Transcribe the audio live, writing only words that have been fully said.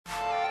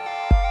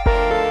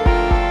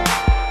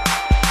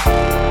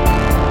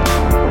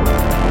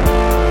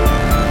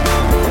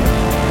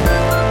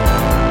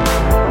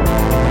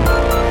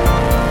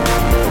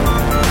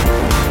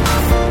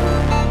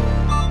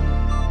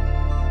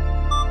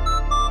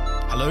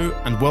Hello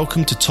and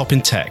welcome to Top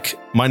in Tech.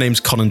 My name's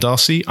Colin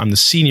Darcy. I'm the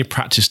Senior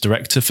Practice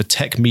Director for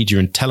Tech, Media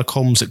and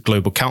Telecoms at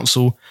Global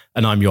Counsel,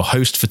 and I'm your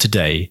host for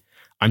today.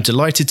 I'm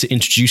delighted to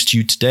introduce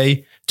you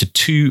today to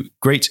two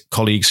great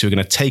colleagues who are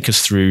going to take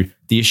us through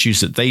the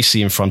issues that they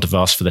see in front of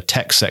us for the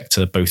tech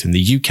sector, both in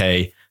the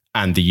UK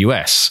and the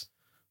US.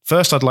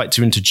 First, I'd like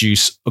to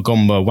introduce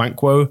Ogonma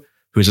Nwankwo,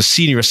 who is a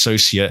Senior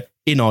Associate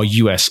in our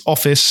US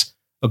office.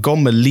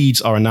 Ogonma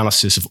leads our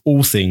analysis of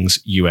all things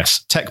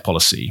US tech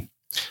policy.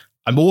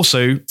 I'm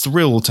also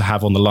thrilled to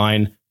have on the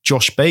line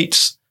Josh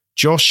Bates.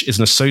 Josh is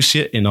an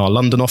associate in our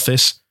London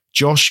office.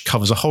 Josh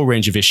covers a whole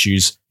range of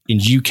issues in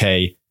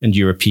UK and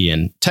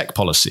European tech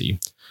policy.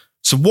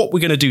 So what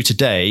we're going to do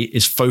today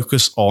is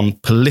focus on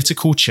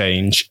political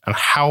change and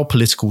how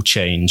political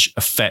change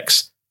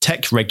affects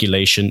tech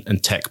regulation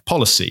and tech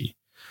policy.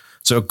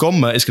 So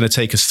Ogonma is going to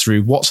take us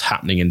through what's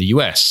happening in the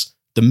US.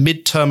 The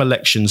midterm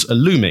elections are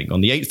looming.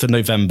 On the 8th of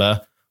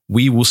November,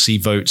 we will see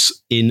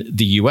votes in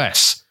the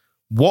US.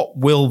 What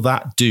will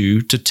that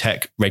do to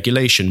tech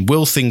regulation?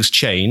 Will things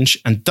change?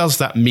 And does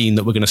that mean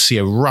that we're going to see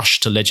a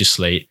rush to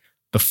legislate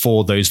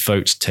before those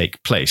votes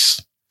take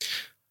place?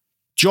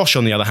 Josh,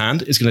 on the other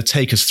hand, is going to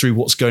take us through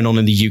what's going on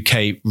in the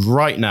UK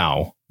right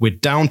now. We're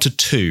down to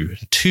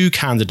two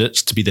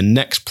candidates to be the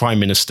next Prime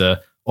Minister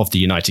of the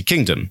United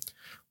Kingdom.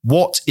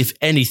 What, if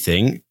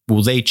anything,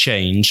 will they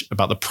change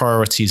about the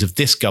priorities of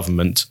this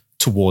government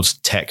towards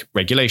tech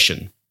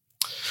regulation?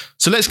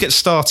 So let's get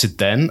started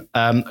then.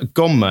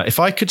 Ogonma, if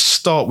I could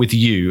start with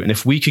you, and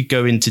if we could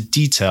go into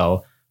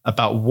detail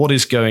about what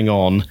is going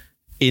on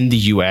in the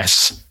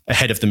US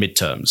ahead of the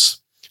midterms.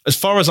 As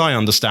far as I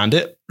understand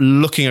it,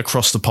 looking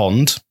across the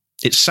pond,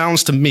 it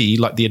sounds to me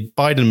like the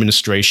Biden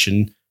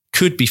administration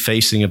could be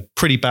facing a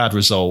pretty bad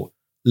result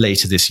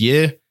later this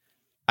year,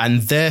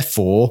 and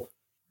therefore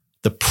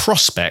the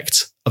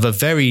prospect of a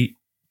very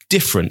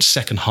different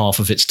second half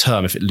of its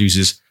term if it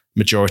loses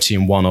majority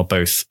in one or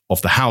both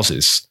of the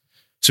houses.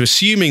 So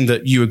assuming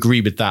that you agree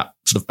with that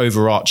sort of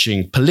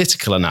overarching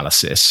political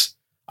analysis,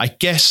 I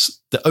guess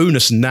the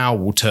onus now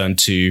will turn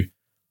to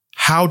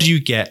how do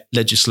you get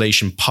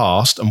legislation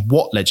passed and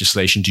what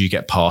legislation do you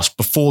get passed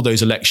before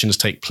those elections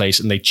take place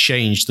and they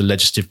change the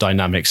legislative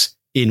dynamics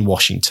in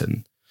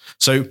Washington?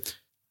 So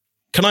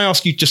can I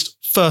ask you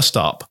just first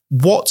up,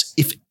 what,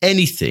 if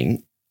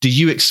anything, do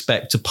you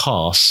expect to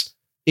pass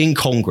in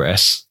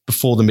Congress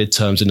before the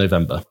midterms in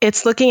November?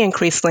 It's looking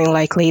increasingly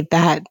likely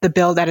that the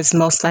bill that is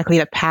most likely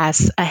to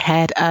pass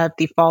ahead of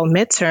the fall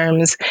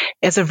midterms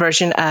is a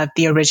version of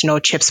the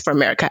original CHIPS for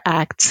America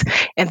Act.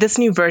 And this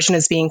new version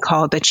is being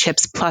called the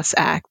CHIPS Plus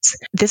Act.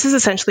 This is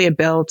essentially a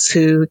bill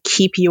to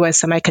keep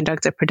U.S.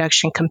 semiconductor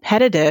production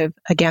competitive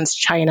against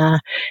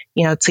China,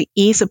 to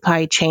ease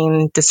supply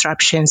chain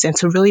disruptions and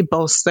to really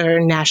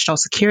bolster national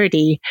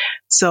security.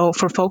 So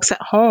for folks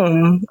at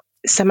home,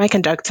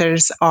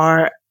 semiconductors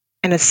are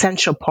an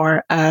essential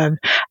part of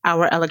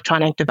our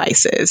electronic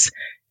devices.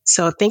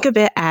 So think of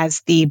it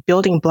as the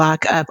building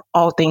block of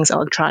all things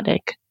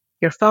electronic.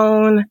 Your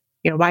phone,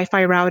 your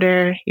Wi-Fi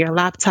router, your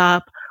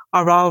laptop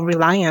are all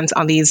reliant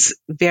on these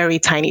very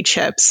tiny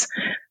chips.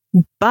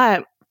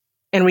 But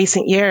in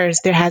recent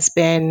years, there has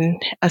been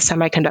a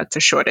semiconductor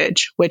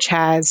shortage, which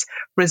has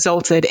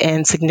resulted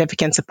in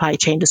significant supply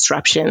chain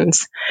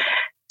disruptions.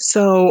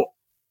 So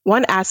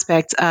one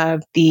aspect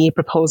of the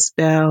proposed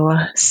bill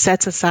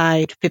sets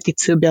aside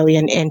 $52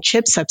 billion in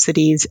chip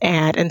subsidies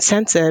and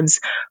incentives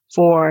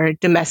for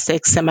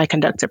domestic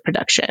semiconductor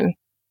production.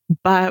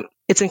 But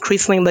it's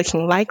increasingly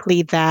looking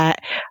likely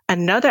that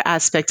another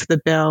aspect of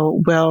the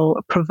bill will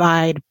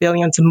provide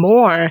billions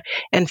more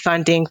in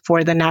funding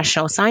for the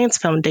National Science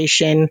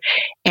Foundation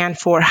and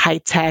for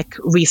high-tech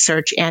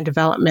research and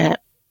development.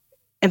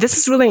 And this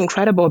is really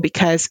incredible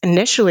because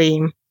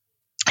initially,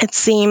 it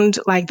seemed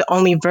like the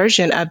only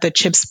version of the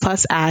CHIPS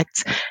Plus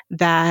Act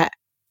that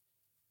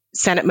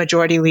Senate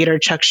Majority Leader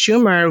Chuck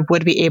Schumer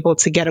would be able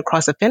to get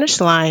across the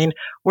finish line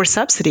were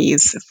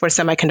subsidies for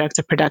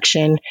semiconductor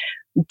production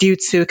due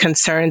to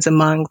concerns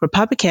among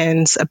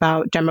Republicans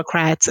about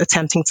Democrats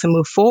attempting to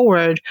move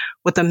forward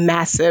with a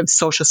massive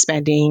social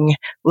spending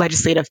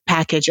legislative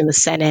package in the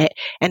Senate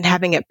and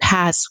having it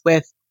pass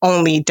with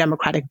only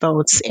Democratic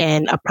votes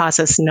in a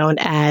process known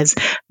as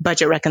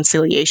budget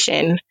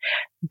reconciliation.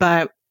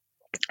 But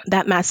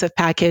that massive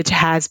package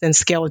has been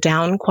scaled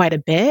down quite a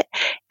bit,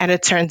 and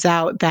it turns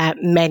out that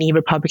many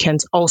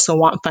Republicans also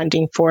want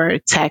funding for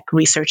tech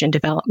research and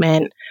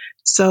development.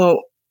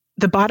 So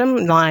the bottom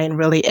line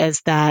really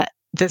is that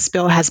this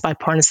bill has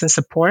bipartisan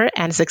support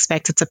and is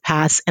expected to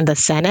pass in the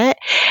Senate,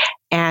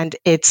 and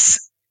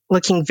it's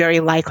looking very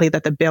likely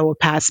that the bill will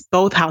pass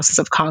both houses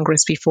of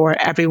Congress before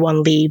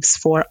everyone leaves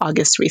for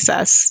August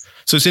recess.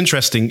 So it's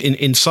interesting.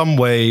 In some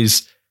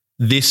ways,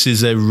 this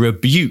is a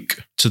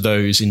rebuke to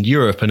those in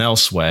Europe and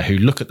elsewhere who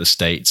look at the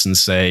States and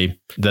say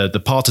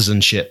the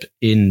partisanship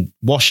in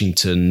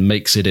Washington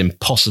makes it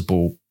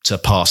impossible to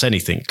pass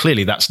anything.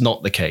 Clearly, that's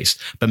not the case.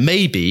 But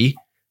maybe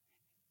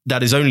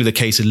that is only the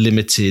case in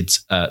limited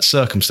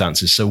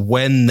circumstances. So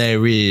when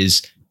there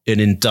is an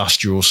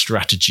industrial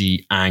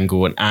strategy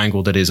angle, an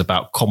angle that is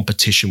about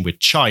competition with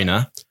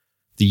China,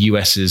 the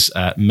US's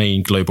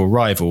main global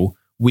rival,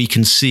 we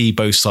can see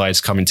both sides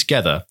coming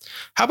together.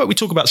 How about we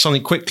talk about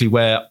something quickly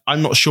where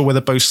I'm not sure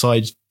whether both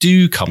sides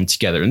do come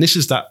together? And this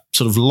is that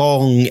sort of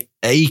long,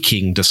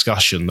 aching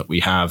discussion that we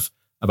have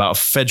about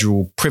a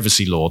federal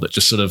privacy law that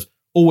just sort of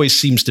always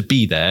seems to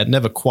be there,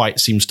 never quite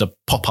seems to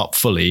pop up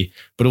fully,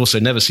 but also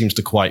never seems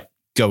to quite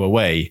go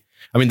away.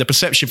 I mean, the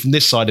perception from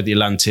this side of the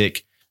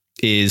Atlantic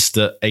is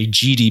that a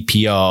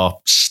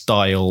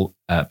GDPR-style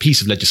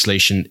piece of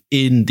legislation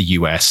in the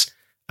US,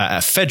 at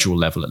a federal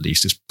level at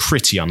least, is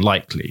pretty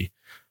unlikely.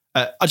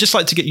 I'd just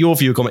like to get your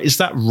view, Goma. Is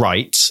that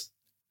right?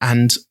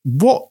 And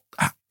what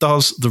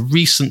does the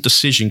recent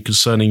decision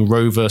concerning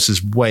Roe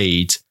versus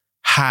Wade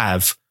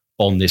have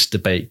on this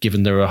debate,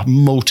 given there are a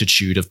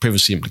multitude of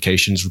privacy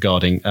implications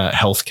regarding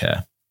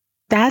healthcare?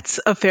 That's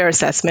a fair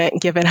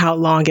assessment, given how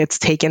long it's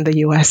taken the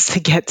US to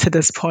get to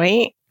this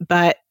point.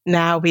 But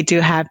now we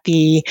do have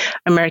the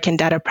American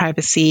Data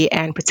Privacy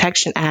and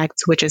Protection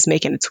Act, which is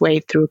making its way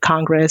through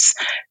Congress.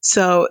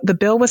 So the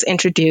bill was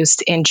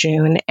introduced in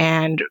June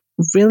and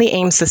really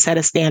aims to set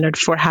a standard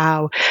for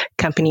how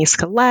companies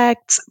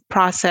collect,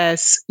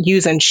 process,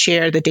 use, and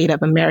share the data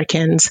of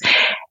Americans.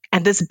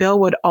 And this bill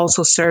would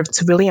also serve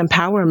to really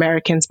empower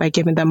Americans by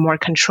giving them more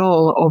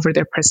control over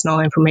their personal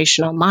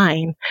information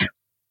online.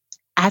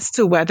 As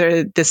to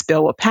whether this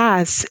bill will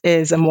pass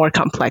is a more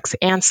complex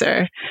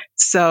answer.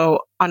 So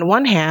on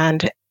one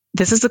hand,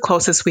 this is the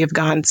closest we've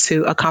gone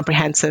to a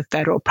comprehensive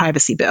federal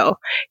privacy bill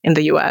in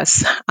the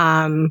US.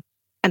 And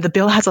the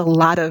bill has a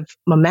lot of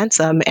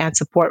momentum and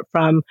support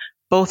from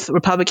both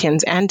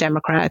Republicans and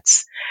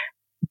Democrats.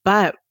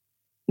 But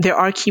there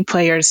are key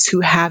players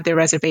who have their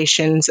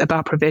reservations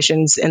about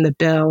provisions in the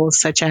bill,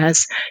 such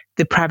as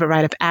the private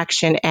right of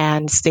action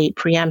and state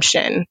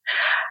preemption.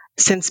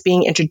 Since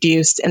being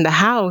introduced in the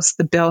House,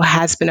 the bill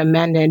has been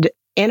amended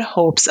in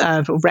hopes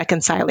of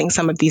reconciling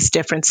some of these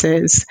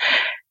differences.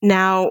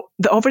 Now,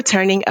 the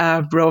overturning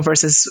of Roe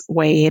versus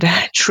Wade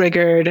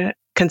triggered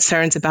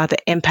concerns about the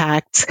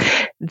impact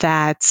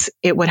that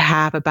it would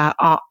have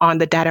on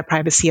the data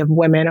privacy of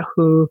women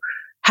who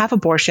have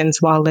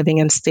abortions while living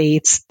in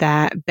states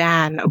that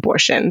ban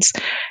abortions.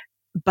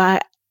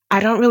 But I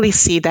don't really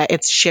see that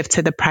it's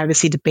shifted the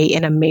privacy debate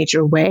in a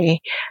major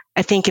way.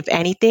 I think if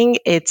anything,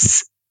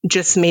 it's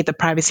just made the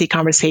privacy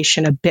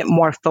conversation a bit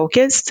more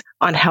focused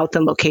on health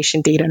and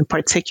location data in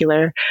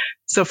particular.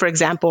 So, for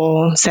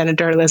example,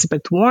 Senator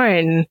Elizabeth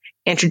Warren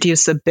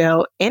introduced a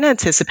bill in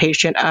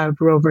anticipation of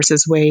Roe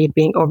versus Wade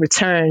being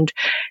overturned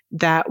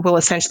that will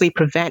essentially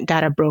prevent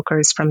data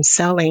brokers from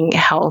selling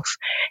health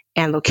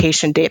and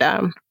location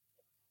data.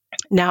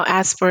 Now,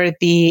 as for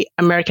the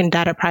American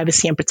Data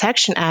Privacy and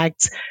Protection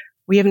Act,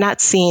 we have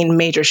not seen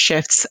major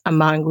shifts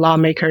among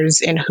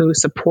lawmakers in who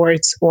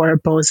supports or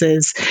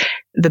opposes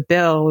the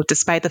bill,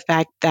 despite the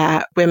fact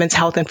that women's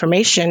health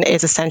information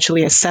is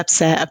essentially a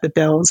subset of the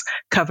bill's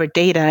covered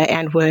data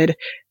and would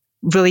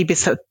really be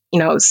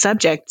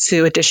subject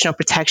to additional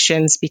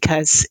protections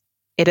because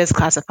it is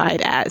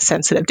classified as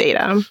sensitive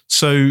data.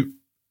 So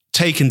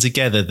taken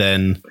together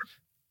then,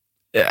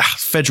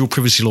 federal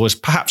privacy law is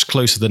perhaps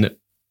closer than it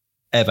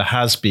ever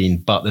has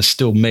been, but there's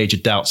still major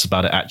doubts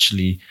about it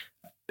actually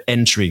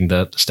entering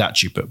the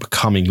statute but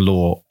becoming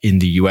law in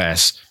the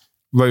US.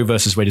 Roe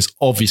versus Wade is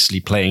obviously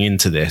playing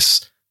into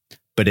this,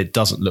 but it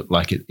doesn't look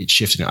like it's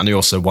shifting. And I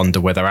also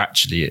wonder whether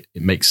actually it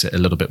makes it a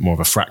little bit more of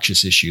a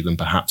fractious issue than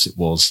perhaps it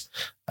was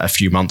a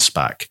few months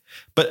back.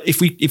 But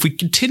if we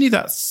continue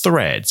that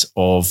thread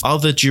of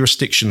other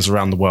jurisdictions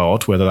around the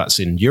world, whether that's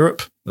in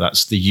Europe, whether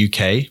that's the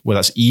UK, whether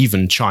that's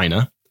even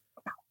China,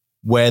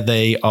 where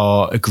they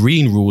are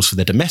agreeing rules for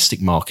their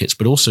domestic markets,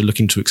 but also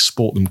looking to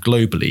export them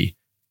globally,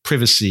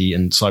 privacy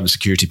and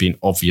cybersecurity being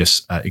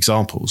obvious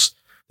examples.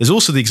 There's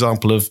also the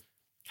example of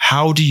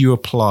how do you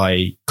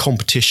apply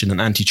competition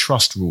and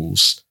antitrust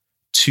rules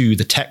to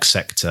the tech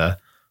sector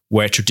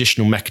where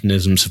traditional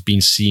mechanisms have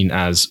been seen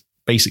as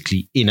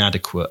basically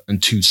inadequate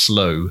and too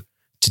slow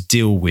to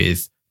deal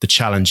with the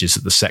challenges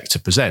that the sector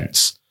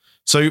presents.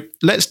 So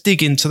let's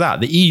dig into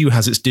that. The EU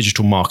has its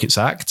Digital Markets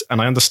Act,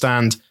 and I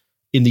understand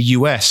in the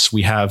US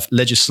we have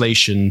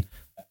legislation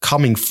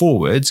coming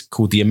forward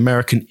called the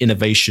American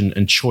Innovation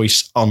and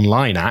Choice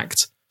Online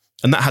Act.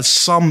 And that has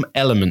some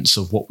elements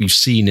of what we've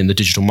seen in the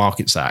Digital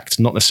Markets Act,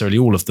 not necessarily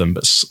all of them,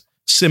 but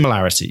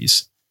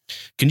similarities.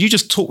 Can you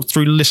just talk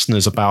through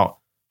listeners about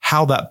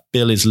how that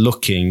bill is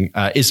looking?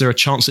 Is there a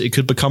chance that it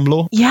could become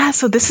law? Yeah,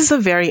 so this is a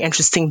very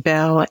interesting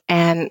bill,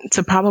 and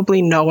to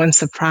probably no one's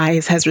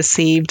surprise, has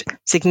received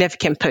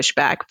significant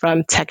pushback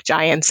from tech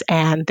giants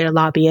and their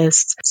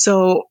lobbyists.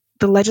 So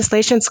the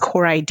legislation's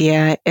core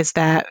idea is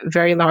that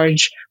very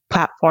large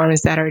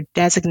platforms that are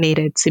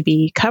designated to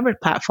be covered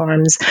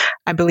platforms,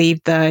 I believe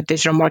the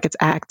Digital Markets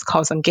Act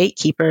calls them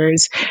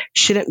gatekeepers,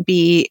 shouldn't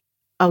be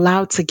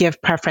allowed to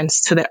give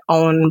preference to their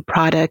own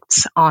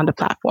products on the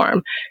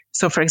platform.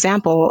 So, for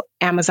example,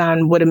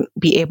 Amazon wouldn't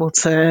be able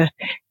to,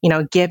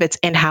 give its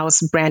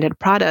in-house branded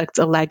product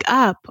a leg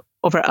up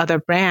over other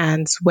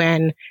brands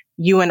when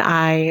you and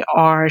I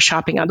are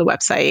shopping on the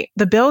website.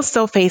 The bill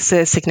still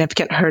faces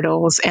significant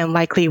hurdles and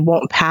likely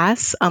won't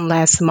pass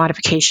unless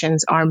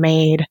modifications are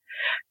made.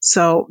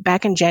 So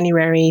back in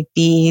January,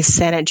 the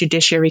Senate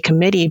Judiciary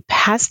Committee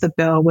passed the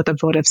bill with a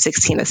vote of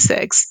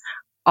 16-6.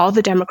 All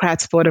the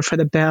Democrats voted for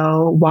the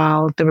bill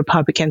while the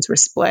Republicans were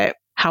split.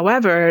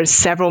 However,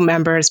 several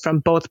members from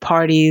both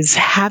parties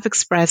have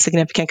expressed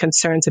significant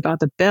concerns about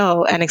the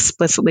bill and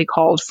explicitly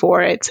called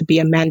for it to be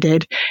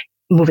amended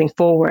moving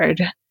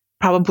forward.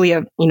 Probably,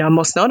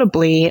 most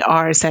notably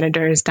are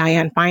Senators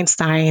Dianne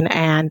Feinstein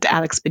and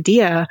Alex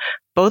Padilla,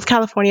 both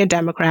California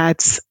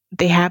Democrats.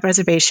 They have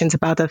reservations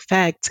about the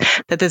effect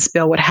that this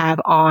bill would have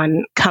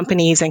on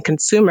companies and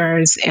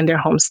consumers in their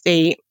home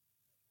state.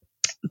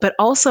 But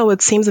also,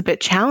 it seems a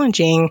bit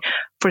challenging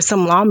for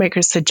some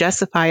lawmakers to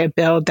justify a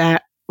bill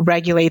that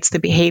regulates the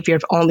behavior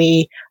of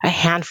only a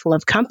handful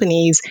of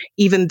companies,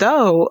 even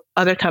though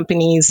other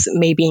companies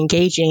may be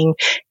engaging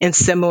in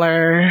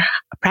similar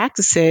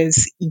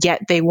practices, yet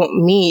they won't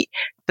meet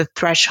the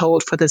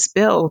threshold for this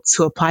bill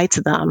to apply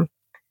to them.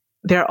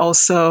 There are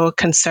also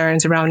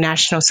concerns around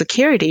national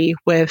security,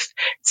 with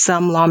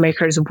some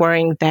lawmakers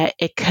worrying that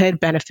it could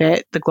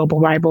benefit the global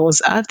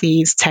rivals of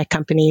these tech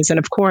companies. And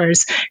of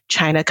course,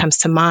 China comes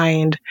to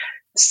mind.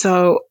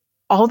 So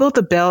although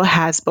the bill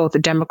has both the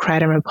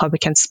Democrat and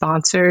Republican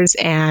sponsors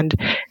and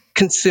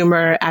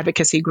consumer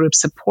advocacy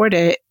groups support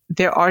it,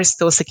 there are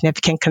still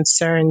significant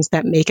concerns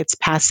that make its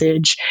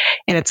passage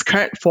in its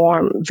current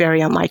form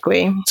very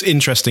unlikely. It's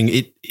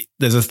interesting.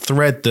 There's a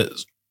thread that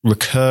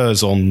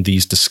recurs on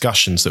these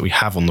discussions that we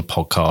have on the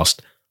podcast,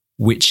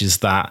 which is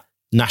that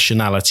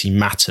nationality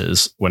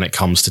matters when it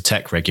comes to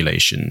tech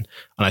regulation.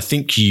 And I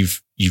think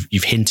you've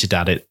hinted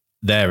at it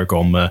there,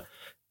 Agonma.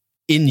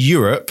 In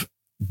Europe,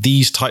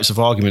 these types of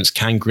arguments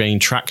can gain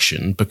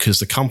traction because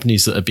the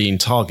companies that are being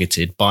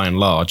targeted, by and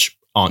large,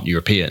 aren't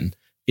European.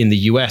 In the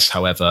US,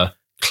 however,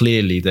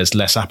 clearly there's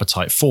less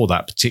appetite for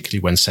that,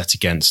 particularly when set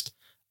against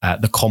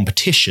the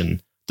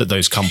competition that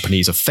those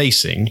companies are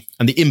facing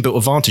and the inbuilt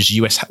advantage the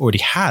US already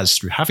has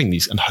through having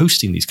these and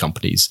hosting these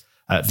companies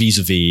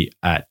vis-a-vis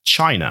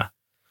China.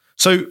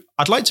 So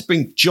I'd like to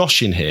bring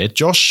Josh in here.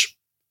 Josh,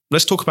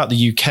 let's talk about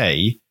the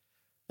UK.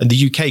 And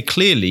the UK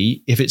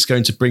clearly, if it's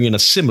going to bring in a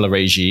similar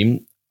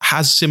regime,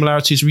 has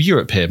similarities with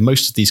Europe here.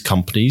 Most of these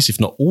companies, if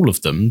not all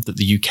of them, that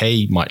the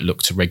UK might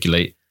look to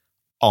regulate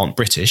aren't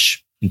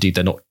British. Indeed,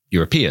 they're not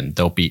European.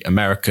 They'll be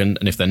American.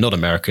 And if they're not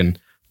American,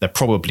 they're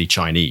probably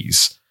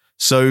Chinese.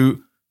 So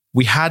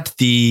we had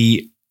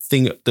the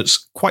thing that's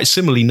quite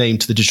similarly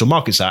named to the Digital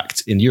Markets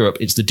Act in Europe.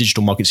 It's the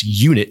Digital Markets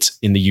Unit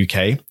in the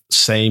UK,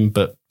 same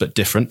but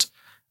different.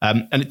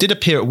 And it did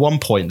appear at one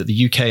point that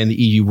the UK and the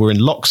EU were in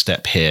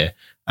lockstep here,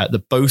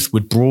 that both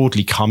would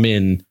broadly come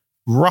in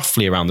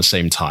roughly around the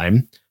same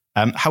time.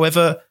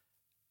 However,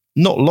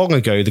 not long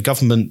ago, the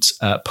government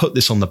put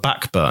this on the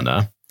back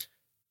burner.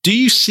 Do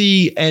you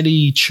see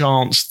any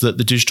chance that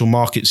the Digital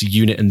Markets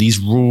Unit and these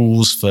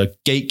rules for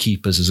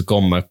gatekeepers, as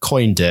Agonma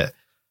coined it,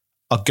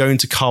 are going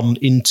to come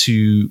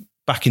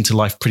back into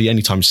life pretty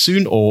anytime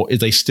soon, or are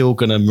they still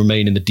going to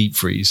remain in the deep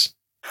freeze?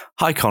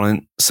 Hi,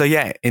 Colin. So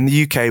yeah, in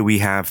the UK, we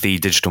have the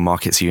Digital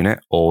Markets Unit,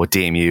 or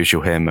DMU, as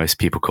you'll hear most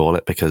people call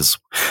it, because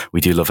we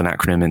do love an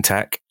acronym in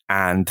tech.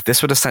 And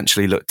this would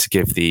essentially look to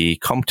give the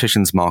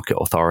Competitions Market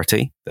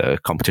Authority, the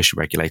competition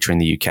regulator in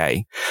the UK,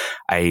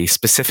 a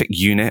specific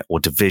unit or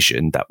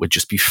division that would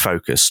just be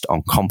focused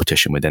on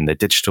competition within the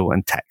digital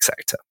and tech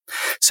sector.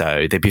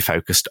 So they'd be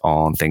focused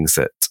on things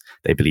that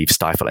they believe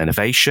stifle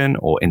innovation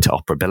or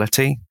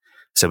interoperability.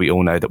 So we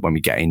all know that when we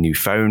get a new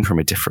phone from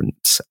a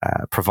different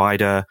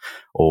provider,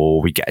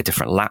 or we get a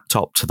different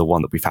laptop to the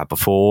one that we've had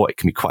before, it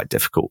can be quite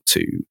difficult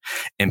to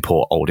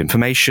import old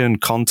information,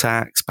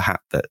 contacts,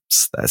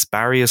 perhaps there's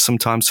barriers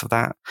sometimes for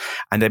that.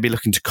 And they'll be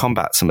looking to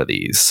combat some of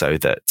these so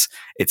that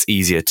it's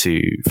easier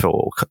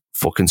for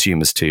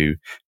consumers to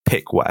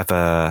pick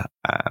whatever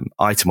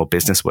item or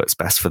business works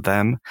best for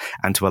them,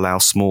 and to allow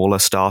smaller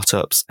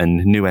startups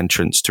and new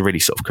entrants to really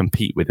sort of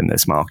compete within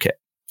this market.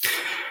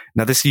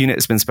 Now, this unit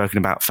has been spoken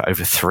about for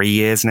over 3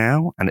 years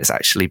now, and it's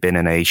actually been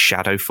in a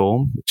shadow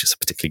form, which is a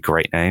particularly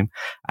great name,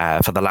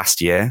 for the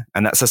last year.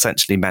 And that's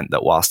essentially meant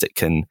that whilst it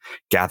can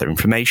gather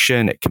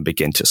information, it can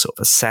begin to sort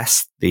of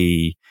assess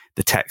the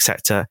tech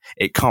sector,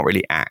 it can't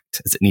really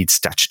act as it needs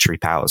statutory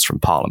powers from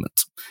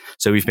Parliament.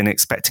 So we've been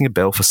expecting a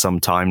bill for some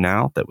time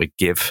now that would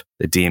give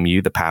the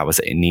DMU the powers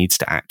that it needs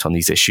to act on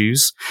these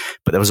issues.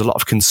 But there was a lot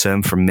of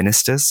concern from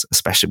ministers,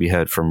 especially we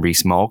heard from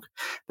Rees-Mogg,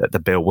 that the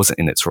bill wasn't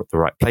in the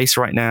right place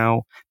right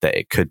now, that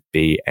it could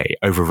be a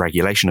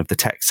over-regulation of the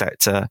tech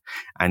sector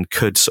and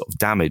could sort of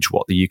damage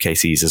what the UK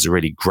sees as a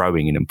really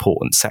growing and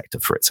important sector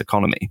for its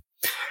economy.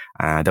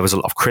 There was a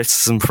lot of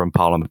criticism from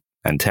parliamentarians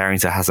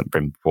that hasn't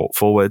been brought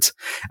forward.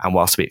 And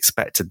whilst we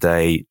expected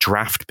a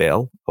draft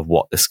bill of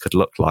what this could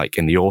look like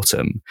in the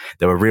autumn,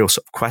 there were real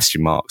sort of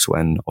question marks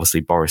when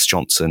obviously Boris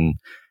Johnson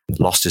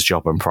lost his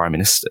job as Prime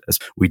Minister.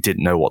 We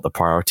didn't know what the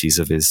priorities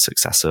of his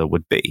successor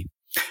would be.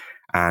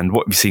 And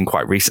what we've seen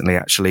quite recently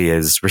actually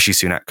is Rishi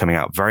Sunak coming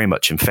out very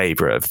much in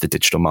favour of the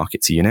Digital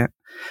Markets Unit.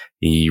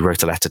 He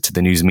wrote a letter to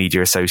the News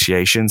Media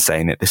Association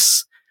saying that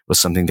this was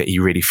something that he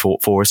really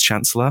fought for as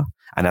Chancellor.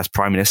 And as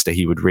Prime Minister,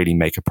 he would really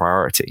make a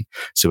priority.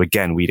 So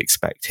again, we'd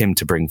expect him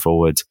to bring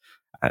forward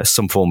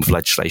some form of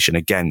legislation.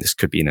 Again, this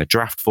could be in a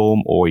draft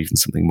form or even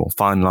something more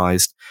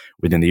finalised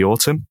within the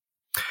autumn.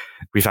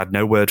 We've had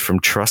no word from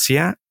Truss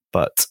yet,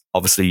 but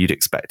obviously you'd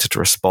expect her to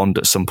respond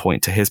at some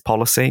point to his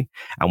policy.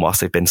 And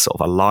whilst they've been sort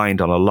of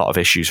aligned on a lot of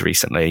issues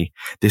recently,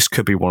 this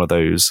could be one of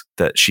those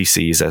that she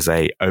sees as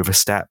a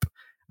overstep,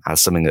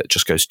 as something that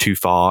just goes too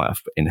far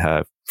in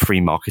her free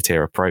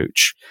marketeer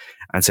approach.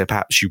 And so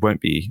perhaps she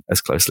won't be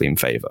as closely in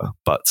favour.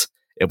 But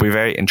it'll be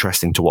very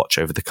interesting to watch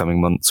over the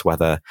coming months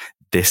whether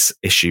this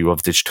issue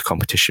of digital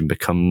competition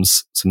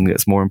becomes something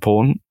that's more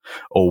important,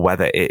 or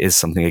whether it is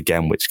something,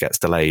 again, which gets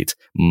delayed,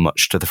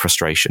 much to the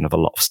frustration of a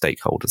lot of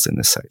stakeholders in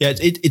this sector. Yeah,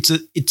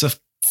 it's a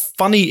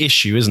funny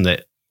issue, isn't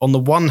it? On the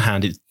one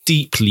hand, it's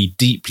deeply,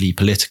 deeply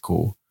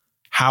political,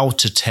 how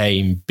to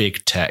tame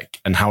big tech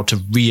and how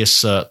to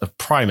reassert the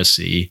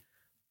primacy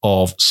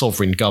of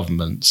sovereign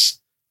governments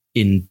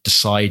in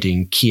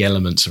deciding key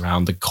elements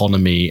around the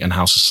economy and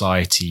how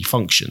society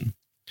function.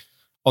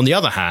 On the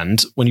other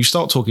hand, when you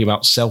start talking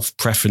about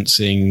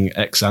self-preferencing,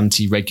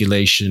 ex-ante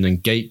regulation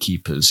and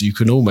gatekeepers, you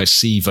can almost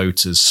see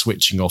voters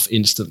switching off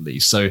instantly.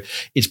 So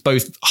it's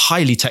both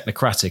highly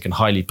technocratic and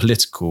highly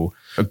political.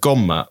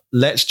 Gonma,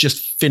 let's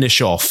just finish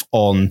off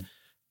on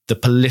the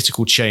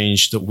political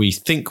change that we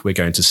think we're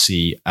going to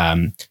see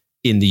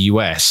in the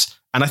US.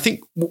 And I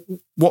think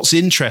what's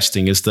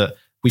interesting is that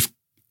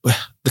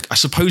I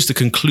suppose the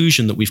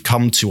conclusion that we've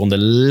come to on the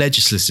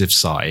legislative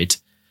side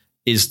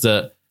is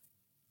that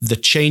the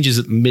changes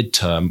at the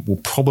midterm will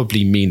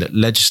probably mean that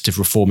legislative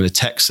reform in the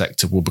tech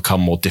sector will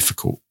become more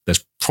difficult.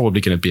 There's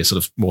probably going to be a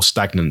sort of more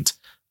stagnant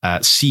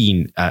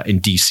scene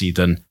in DC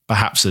than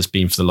perhaps there's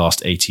been for the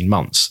last 18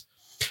 months.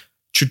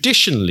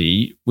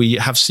 Traditionally, we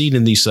have seen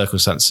in these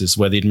circumstances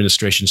where the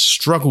administration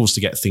struggles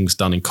to get things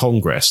done in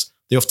Congress,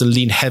 they often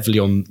lean heavily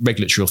on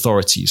regulatory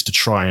authorities to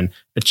try and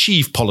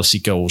achieve policy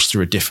goals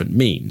through a different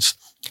means.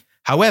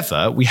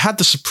 However, we had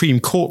the Supreme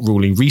Court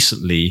ruling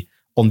recently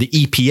on the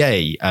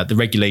EPA, the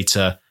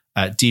regulator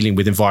dealing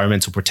with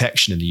environmental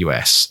protection in the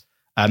US.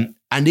 And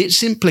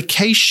its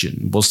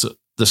implication was that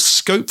the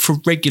scope for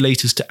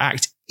regulators to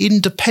act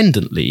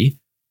independently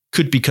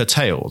could be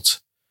curtailed.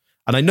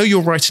 And I know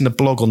you're writing a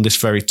blog on this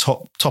very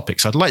topic,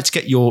 so I'd like to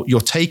get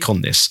your take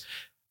on this.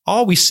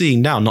 Are we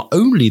seeing now not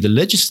only the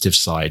legislative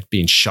side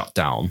being shut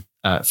down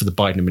for the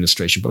Biden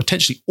administration, but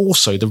potentially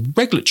also the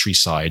regulatory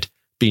side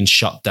being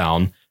shut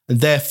down, and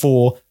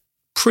therefore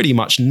pretty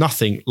much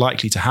nothing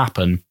likely to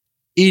happen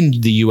in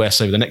the US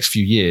over the next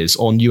few years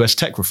on US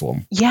tech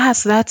reform?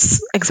 Yes,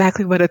 that's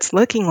exactly what it's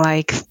looking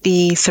like.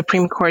 The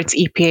Supreme Court's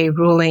EPA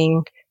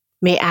ruling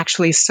may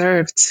actually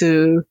serve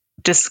to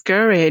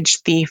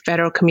discourage the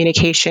Federal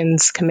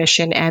Communications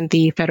Commission and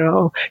the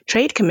Federal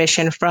Trade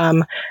Commission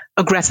from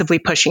aggressively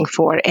pushing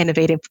for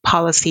innovative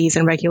policies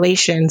and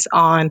regulations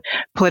on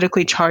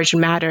politically charged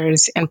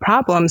matters and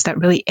problems that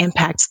really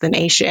impacts the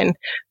nation.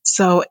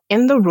 So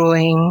in the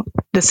ruling,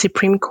 the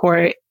Supreme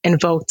Court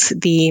invoked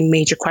the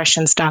major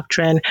questions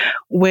doctrine,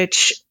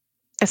 which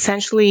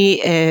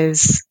essentially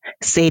is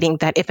stating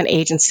that if an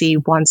agency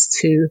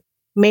wants to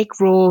make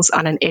rules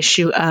on an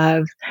issue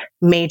of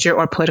major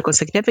or political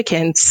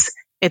significance,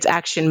 its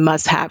action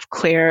must have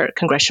clear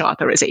congressional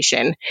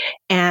authorization.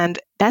 And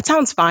that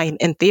sounds fine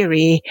in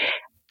theory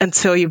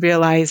until you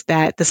realize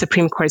that the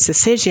Supreme Court's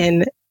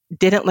decision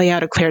didn't lay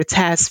out a clear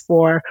test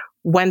for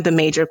when the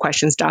major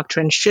questions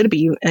doctrine should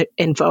be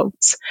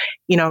invoked,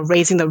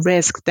 raising the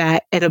risk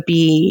that it'll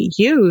be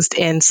used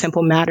in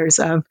simple matters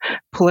of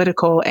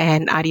political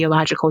and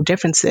ideological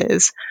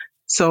differences.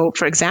 So,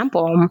 for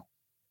example,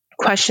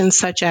 questions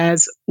such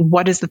as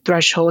what is the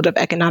threshold of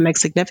economic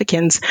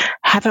significance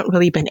haven't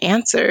really been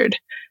answered.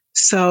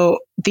 So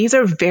these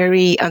are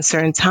very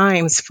uncertain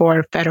times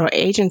for federal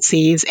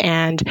agencies.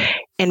 And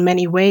in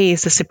many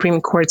ways, the Supreme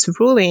Court's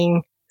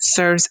ruling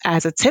serves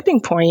as a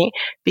tipping point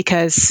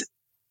because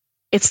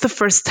it's the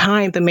first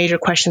time the major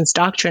questions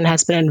doctrine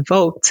has been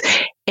invoked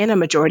in a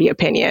majority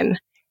opinion.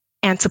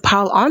 And to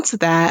pile onto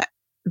that,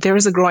 there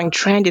is a growing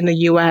trend in the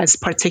US,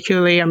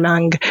 particularly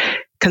among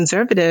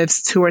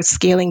conservatives, towards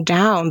scaling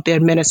down the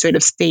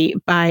administrative state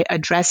by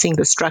addressing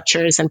the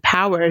structures and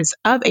powers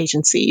of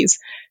agencies.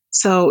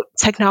 So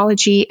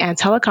technology and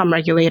telecom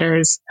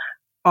regulators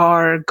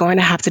are going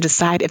to have to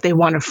decide if they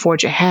want to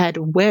forge ahead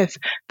with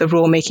the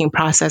rulemaking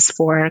process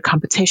for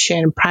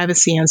competition,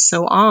 privacy, and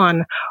so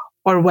on,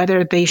 or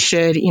whether they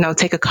should,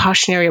 take a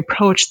cautionary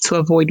approach to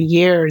avoid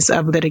years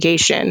of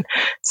litigation.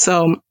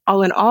 So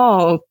all in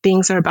all,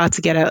 things are about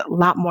to get a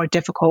lot more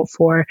difficult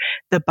for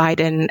the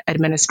Biden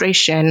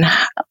administration.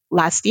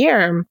 Last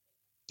year,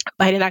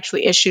 Biden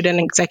actually issued an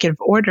executive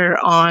order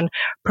on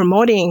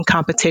promoting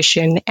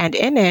competition, and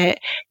in it,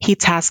 he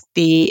tasked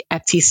the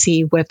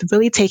FTC with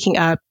really taking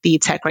up the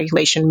tech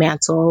regulation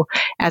mantle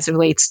as it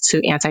relates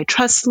to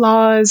antitrust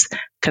laws,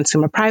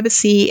 consumer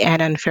privacy,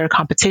 and unfair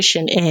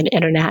competition in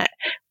internet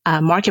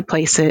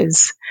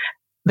marketplaces.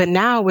 But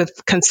now,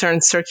 with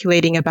concerns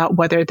circulating about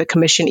whether the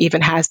commission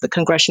even has the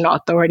congressional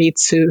authority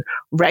to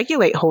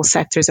regulate whole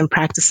sectors and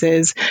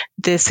practices,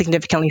 this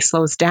significantly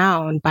slows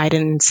down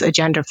Biden's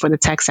agenda for the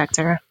tech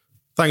sector.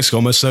 Thanks,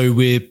 Gomer. So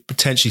we're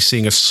potentially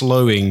seeing a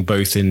slowing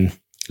both in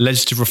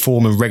legislative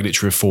reform and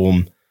regulatory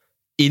reform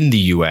in the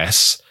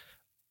US.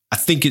 I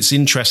think it's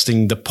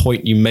interesting the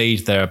point you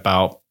made there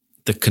about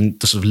the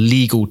sort of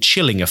legal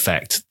chilling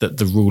effect that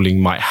the ruling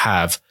might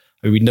have.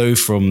 We know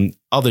from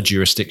other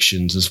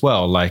jurisdictions as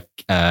well, like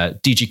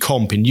DG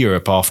Comp in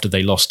Europe, after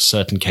they lost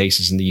certain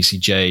cases in the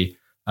ECJ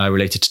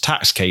related to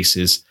tax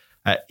cases,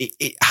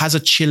 it has a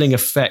chilling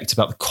effect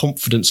about the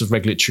confidence of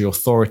regulatory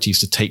authorities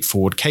to take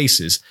forward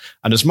cases.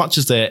 And as much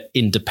as they're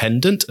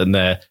independent and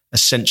they're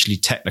essentially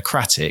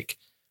technocratic,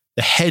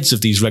 the heads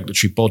of these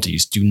regulatory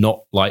bodies do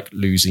not like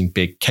losing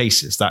big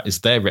cases. That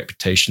is their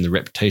reputation, the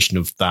reputation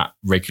of that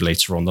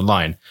regulator on the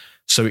line.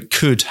 So it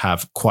could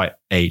have quite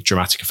a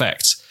dramatic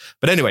effect.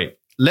 But anyway,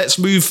 let's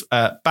move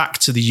back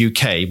to the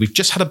UK. We've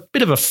just had a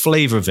bit of a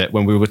flavour of it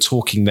when we were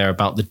talking there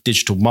about the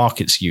Digital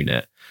Markets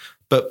Unit.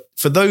 But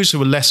for those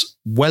who are less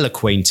well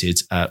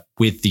acquainted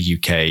with the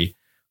UK,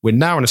 we're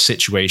now in a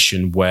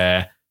situation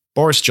where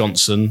Boris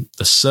Johnson,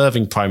 the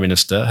serving Prime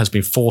Minister, has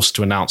been forced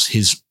to announce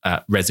his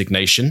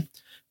resignation.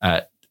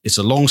 It's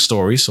a long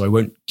story, so I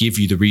won't give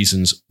you the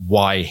reasons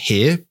why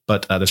here,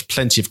 but there's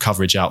plenty of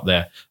coverage out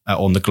there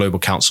on the Global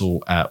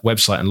Council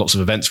website and lots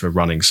of events we're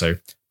running. So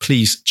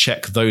please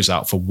check those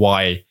out for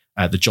why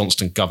the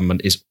Johnson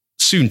government is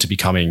soon to be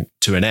coming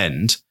to an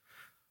end.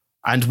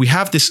 And we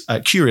have this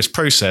curious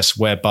process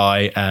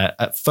whereby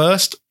at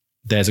first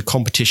there's a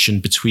competition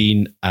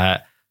between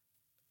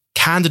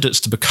candidates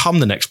to become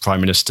the next Prime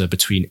Minister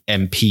between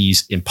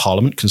MPs in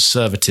Parliament,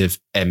 Conservative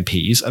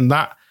MPs, and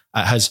that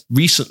has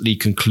recently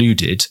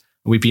concluded.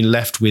 We've been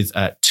left with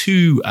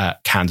two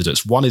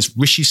candidates. One is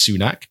Rishi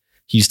Sunak.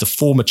 He's the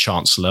former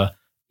Chancellor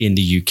in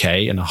the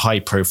UK and a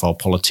high-profile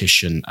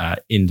politician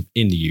in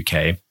the UK.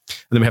 And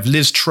then we have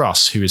Liz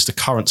Truss, who is the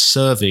current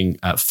serving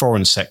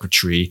Foreign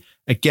Secretary,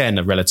 again,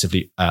 a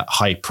relatively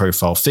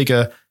high-profile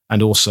figure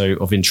and also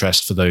of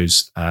interest for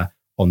those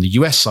on the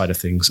US side of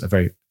things, a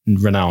very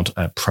renowned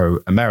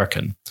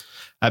pro-American.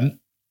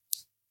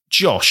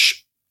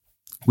 Josh,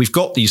 we've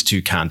got these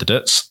two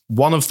candidates.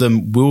 One of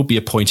them will be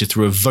appointed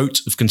through a vote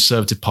of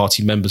Conservative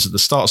Party members at the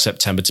start of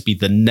September to be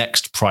the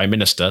next Prime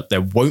Minister.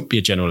 There won't be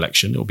a general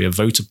election. It will be a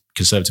vote of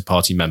Conservative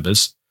Party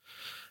members.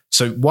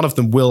 So one of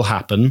them will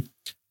happen.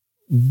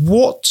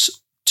 What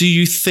do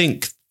you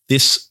think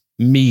this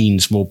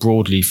means more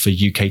broadly for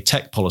UK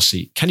tech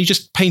policy? Can you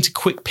just paint a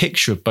quick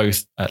picture of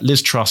both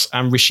Liz Truss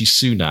and Rishi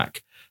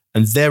Sunak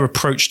and their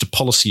approach to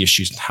policy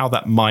issues and how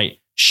that might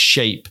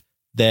shape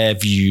their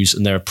views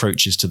and their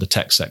approaches to the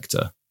tech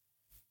sector?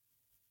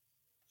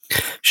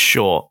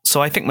 Sure.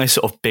 So I think my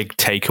sort of big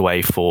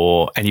takeaway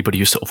for anybody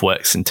who sort of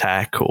works in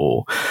tech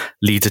or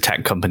leads a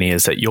tech company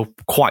is that you're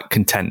quite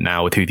content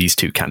now with who these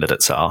two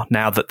candidates are.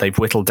 Now that they've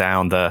whittled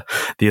down the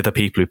other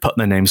people who put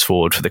their names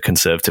forward for the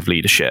Conservative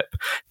leadership,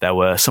 there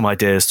were some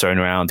ideas thrown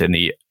around in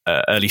the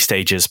early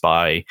stages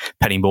by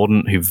Penny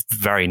Mordaunt, who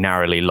very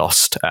narrowly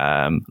lost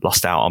out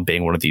on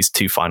being one of these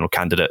two final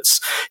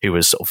candidates, who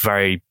was sort of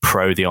very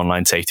pro the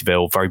online safety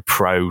bill, very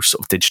pro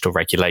sort of digital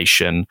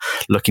regulation,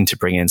 looking to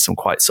bring in some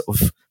quite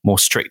sort of more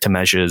stricter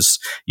measures.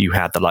 You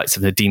had the likes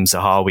of Nadeem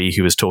Zahawi,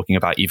 who was talking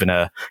about even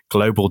a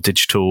global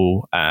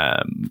digital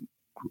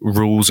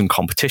rules and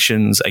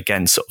competitions,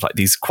 again, sort of like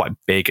these quite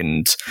big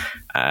and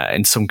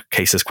in some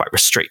cases quite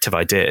restrictive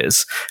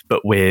ideas.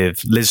 But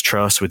with Liz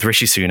Truss, with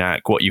Rishi Sunak,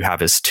 what you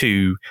have is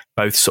two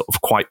both sort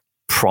of quite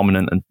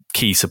prominent and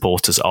key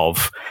supporters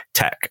of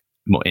tech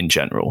in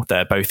general.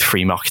 They're both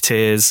free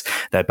marketeers.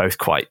 They're both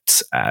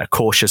quite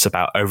cautious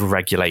about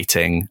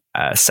over-regulating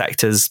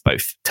sectors,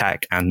 both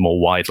tech and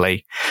more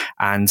widely.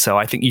 And so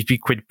I think you'd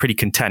be pretty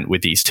content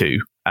with these two,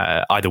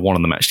 either one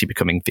of them actually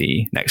becoming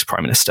the next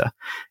Prime Minister.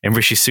 In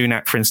Rishi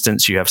Sunak, for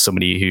instance, you have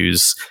somebody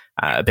who's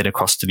been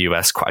across to the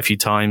US quite a few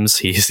times.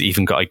 He's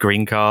even got a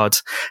green card,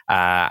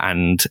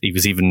 and he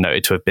was even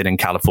noted to have been in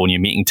California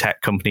meeting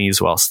tech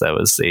companies whilst there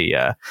was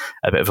a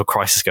bit of a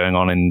crisis going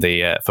on in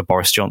for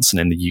Boris Johnson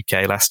in the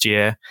UK last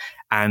year.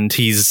 And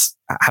he's,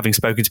 having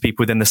spoken to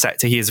people within the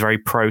sector, he is very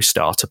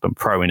pro-startup and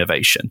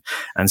pro-innovation.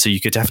 And so you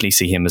could definitely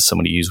see him as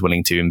somebody who's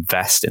willing to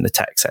invest in the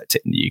tech sector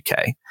in the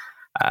UK.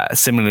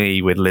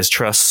 Similarly, with Liz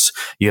Truss,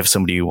 you have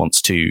somebody who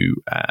wants to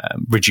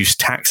reduce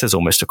taxes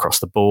almost across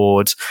the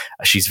board.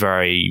 She's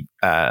very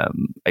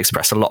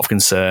expressed a lot of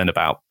concern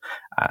about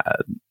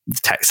the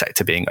tech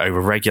sector being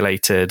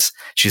over-regulated.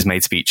 She's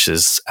made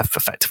speeches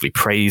effectively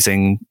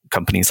praising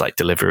companies like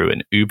Deliveroo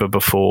and Uber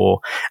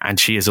before, and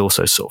she is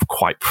also sort of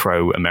quite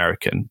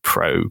pro-American,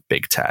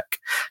 pro-big tech.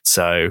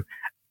 So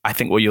I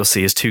think what you'll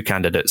see is two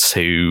candidates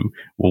who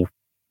will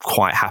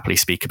quite happily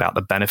speak about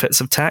the benefits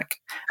of tech,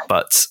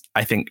 but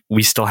I think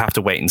we still have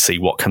to wait and see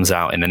what comes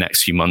out in the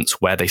next few months,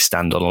 where they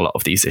stand on a lot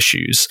of these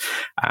issues,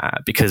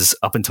 because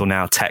up until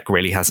now, tech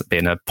really hasn't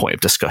been a point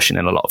of discussion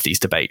in a lot of these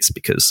debates,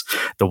 because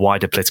the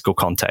wider political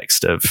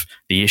context of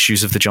the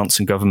issues of the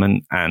Johnson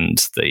government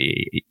and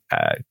the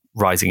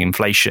rising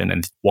inflation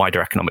and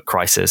wider economic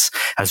crisis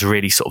has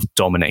really sort of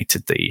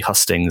dominated the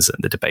hustings and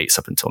the debates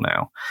up until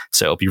now.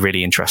 So it'll be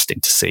really interesting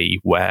to see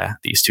where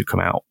these two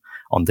come out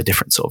on the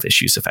different sort of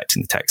issues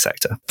affecting the tech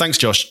sector. Thanks,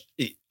 Josh.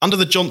 Under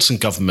the Johnson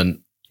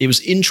government, it was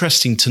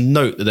interesting to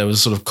note that there was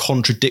a sort of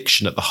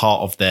contradiction at the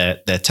heart of their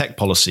tech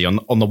policy.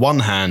 On the one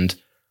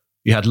hand,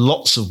 you had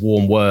lots of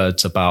warm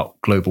words about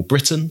global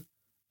Britain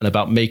and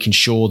about making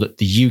sure that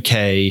the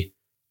UK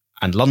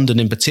and London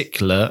in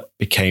particular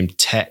became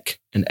tech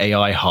and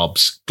AI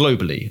hubs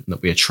globally, and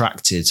that we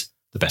attracted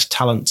the best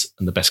talent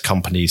and the best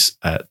companies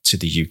to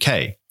the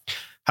UK.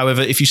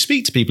 However, if you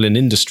speak to people in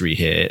industry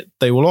here,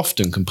 they will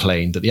often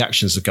complain that the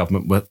actions of the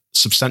government were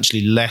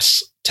substantially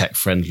less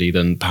tech-friendly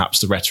than perhaps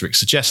the rhetoric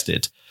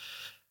suggested.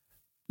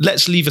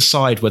 Let's leave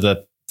aside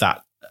whether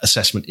that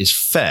assessment is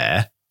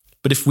fair,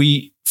 but if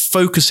we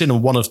focus in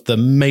on one of the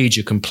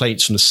major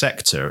complaints from the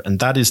sector, and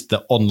that is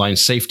the online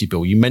safety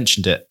bill, you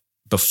mentioned it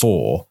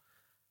before,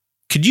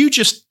 could you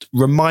just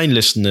remind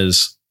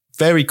listeners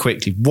very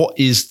quickly, what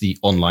is the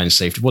online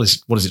safety? What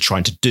is it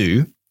trying to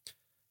do?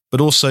 But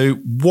also,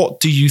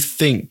 what do you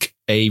think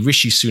a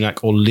Rishi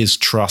Sunak or Liz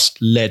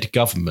Truss-led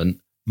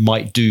government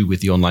might do with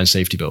the online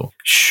safety bill?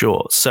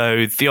 Sure.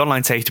 So the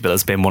online safety bill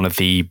has been one of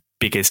the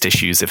biggest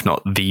issues, if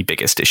not the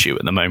biggest issue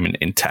at the moment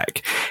in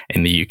tech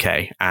in the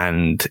UK.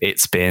 And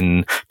it's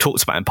been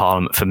talked about in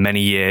Parliament for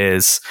many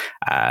years.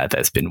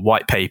 There's been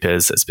white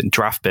papers, there's been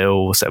draft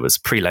bills, there was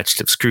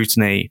pre-legislative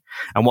scrutiny.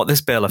 And what this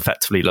bill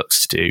effectively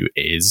looks to do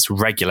is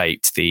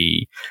regulate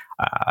the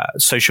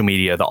social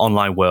media, the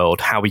online world,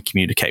 how we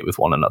communicate with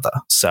one another.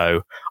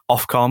 So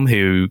Ofcom,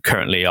 who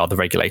currently are the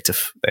regulator,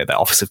 the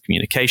Office of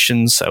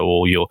Communications, so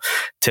all your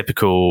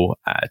typical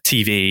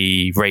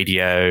TV,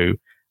 radio,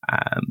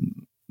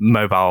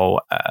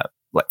 mobile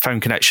like phone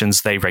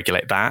connections, they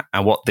regulate that.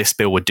 And what this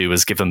bill would do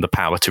is give them the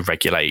power to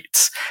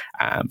regulate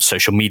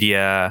social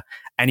media,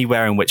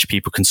 anywhere in which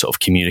people can sort of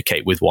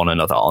communicate with one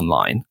another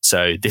online.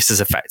 So this is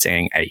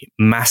affecting a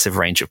massive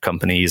range of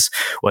companies,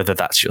 whether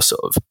that's your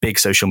sort of big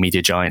social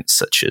media giants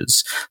such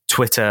as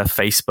Twitter,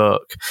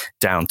 Facebook,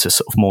 down to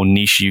sort of more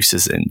niche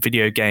uses in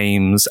video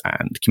games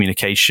and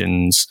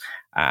communications,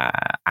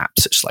 apps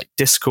such as like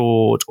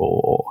Discord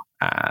or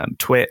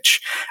Twitch.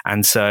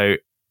 And so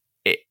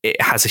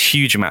it has a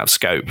huge amount of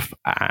scope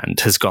and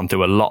has gone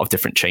through a lot of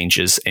different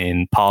changes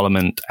in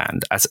Parliament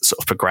and as it sort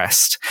of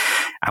progressed.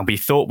 And we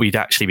thought we'd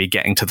actually be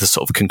getting to the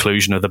sort of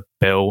conclusion of the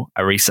bill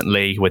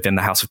recently within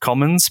the House of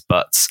Commons,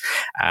 but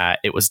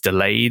it was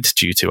delayed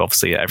due to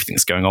obviously everything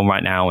that's going on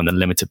right now and the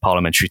limited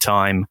parliamentary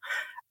time.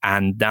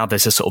 And now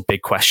there's a sort of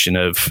big question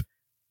of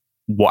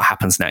what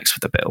happens next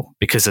with the bill,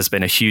 because there's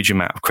been a huge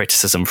amount of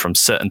criticism from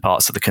certain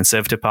parts of the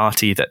Conservative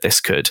Party that this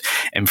could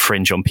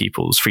infringe on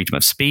people's freedom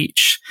of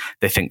speech.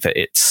 They think that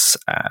it's,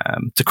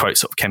 to quote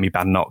sort of Kemi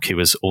Badenoch, who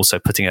was also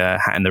putting a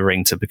hat in the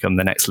ring to become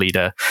the next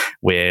leader,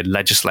 we're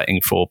legislating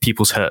for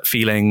people's hurt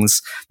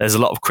feelings. There's a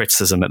lot of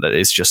criticism that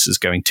it's just is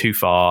going too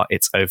far.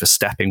 It's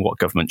overstepping what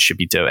government should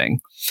be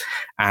doing.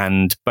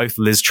 And both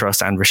Liz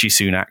Truss and Rishi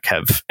Sunak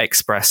have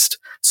expressed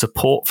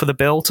support for the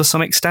bill to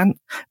some extent,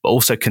 but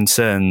also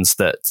concerns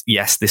that,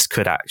 yes, this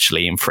could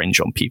actually infringe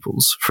on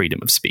people's freedom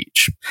of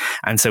speech.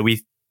 And so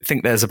we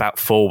think there's about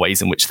 4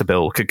 ways in which the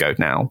bill could go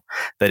now.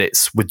 That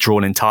it's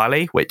withdrawn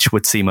entirely, which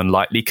would seem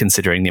unlikely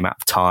considering the amount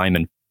of time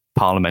and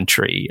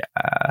parliamentary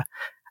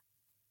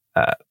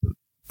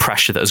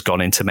pressure that has gone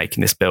into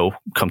making this bill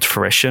come to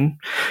fruition.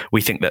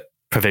 We think that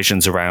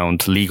provisions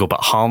around legal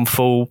but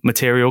harmful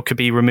material could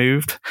be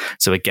removed.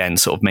 So again,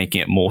 sort of making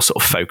it more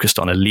sort of focused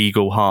on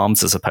illegal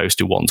harms as opposed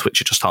to ones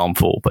which are just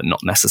harmful but not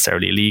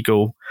necessarily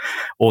illegal.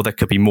 Or there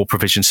could be more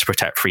provisions to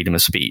protect freedom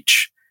of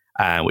speech,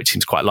 which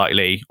seems quite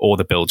likely, or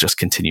the bill just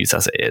continues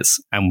as it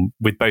is. And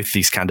with both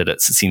these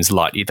candidates, it seems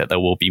likely that there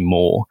will be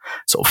more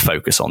sort of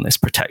focus on this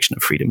protection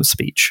of freedom of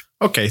speech.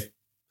 Okay.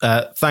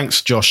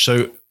 Thanks, Josh.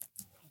 So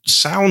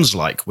sounds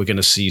like we're going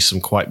to see some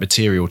quite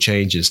material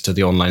changes to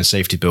the online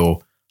safety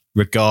bill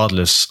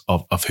regardless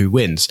of who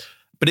wins.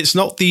 But it's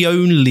not the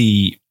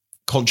only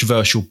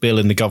controversial bill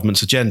in the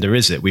government's agenda,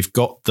 is it? We've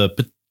got the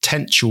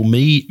potential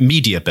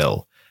media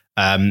bill.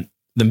 The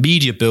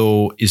media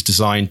bill is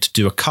designed to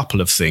do a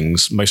couple of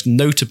things, most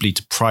notably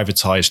to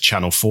privatise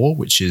Channel 4,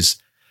 which is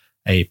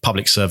a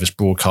public service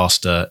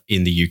broadcaster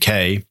in the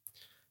UK.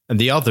 And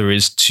the other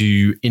is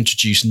to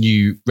introduce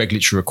new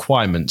regulatory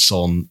requirements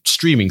on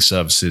streaming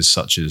services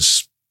such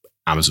as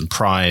Amazon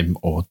Prime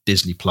or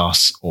Disney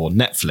Plus or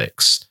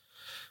Netflix.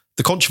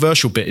 The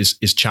controversial bit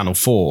is Channel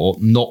 4,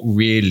 not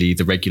really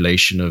the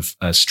regulation of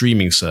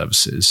streaming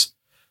services.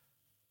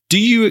 Do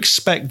you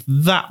expect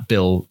that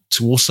bill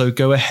to also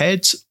go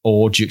ahead,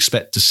 or do you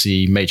expect to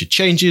see major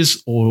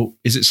changes, or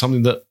is it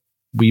something that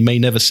we may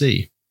never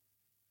see?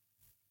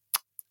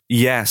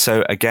 Yeah,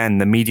 so again,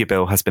 the media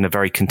bill has been a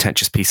very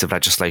contentious piece of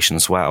legislation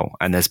as well.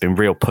 And there's been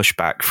real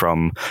pushback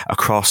from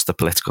across the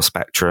political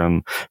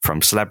spectrum,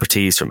 from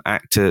celebrities, from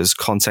actors,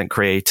 content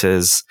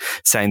creators,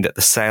 saying that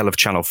the sale of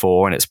Channel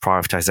 4 and its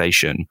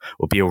privatization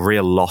will be a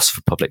real loss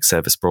for public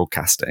service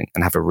broadcasting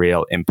and have a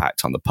real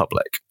impact on the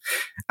public.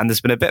 And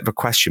there's been a bit of a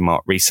question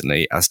mark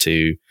recently as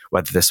to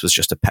whether this was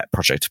just a pet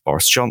project of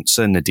Boris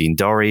Johnson, Nadine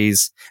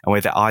Dorries, and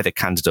whether either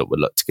candidate would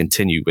look to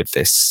continue with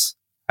this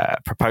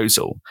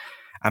proposal.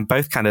 And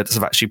both candidates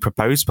have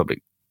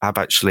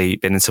actually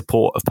been in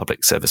support of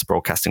public service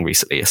broadcasting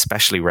recently,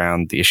 especially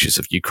around the issues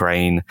of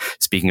Ukraine,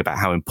 speaking about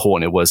how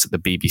important it was that the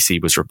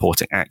BBC was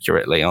reporting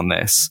accurately on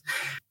this.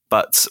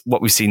 But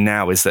what we've seen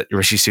now is that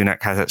Rishi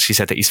Sunak has actually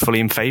said that he's fully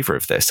in favour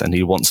of this and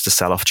he wants to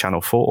sell off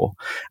Channel 4.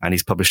 And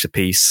he's published a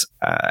piece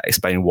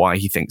explaining why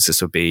he thinks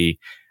this would be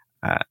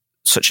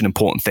such an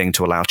important thing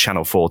to allow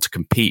Channel 4 to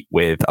compete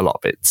with a lot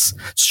of its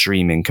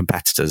streaming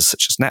competitors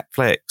such as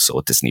Netflix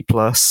or Disney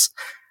Plus.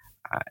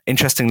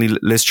 Interestingly,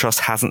 Liz Truss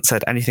hasn't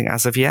said anything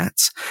as of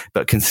yet,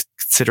 but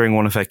considering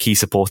one of her key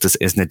supporters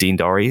is Nadine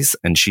Dorries,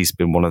 and she's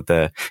been one of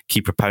the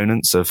key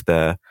proponents of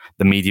the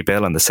media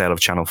bill and the sale of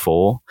Channel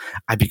 4,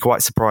 I'd be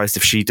quite surprised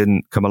if she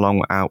didn't come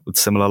along out with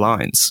similar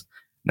lines.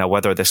 Now,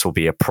 whether this will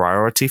be a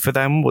priority for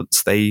them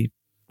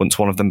once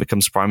one of them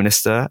becomes Prime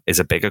Minister is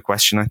a bigger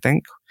question, I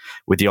think,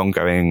 with the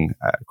ongoing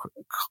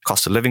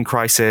cost of living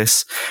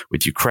crisis,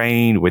 with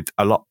Ukraine, with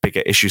a lot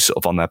bigger issues sort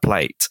of on their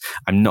plate.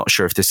 I'm not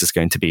sure if this is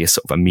going to be a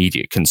sort of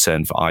immediate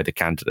concern for either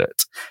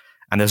candidate.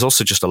 And there's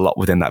also just a lot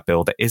within that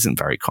bill that isn't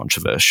very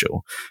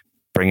controversial.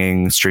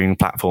 Bringing streaming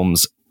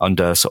platforms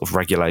under sort of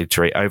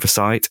regulatory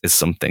oversight is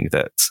something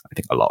that I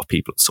think a lot of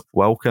people sort of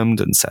welcomed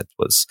and said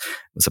was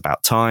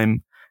about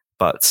time.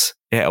 But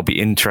yeah, it'll be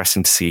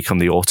interesting to see come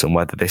the autumn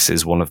whether this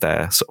is one of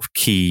their sort of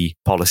key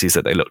policies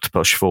that they look to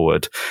push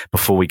forward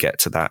before we get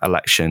to that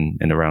election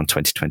in around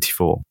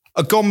 2024.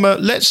 Agonma,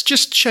 let's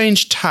just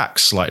change tack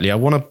slightly. I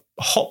want to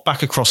hop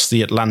back across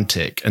the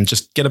Atlantic and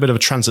just get a bit of a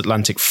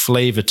transatlantic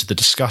flavour to the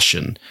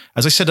discussion.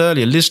 As I said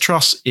earlier, Liz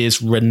Truss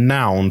is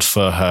renowned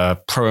for her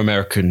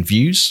pro-American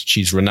views.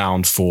 She's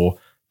renowned for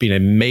being a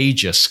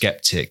major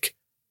skeptic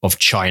of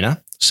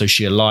China. So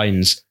she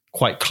aligns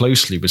quite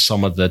closely with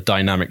some of the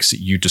dynamics that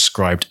you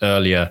described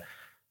earlier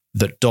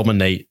that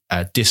dominate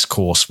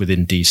discourse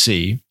within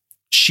DC.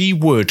 She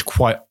would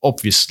quite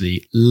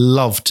obviously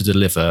love to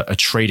deliver a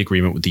trade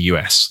agreement with the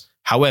US.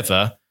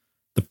 However,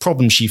 the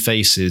problem she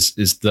faces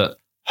is that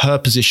her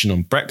position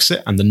on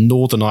Brexit and the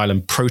Northern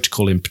Ireland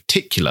Protocol in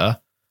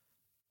particular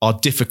are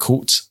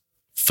difficult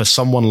for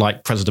someone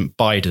like President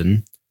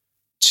Biden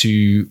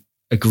to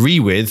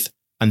agree with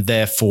and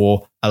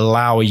therefore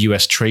allow a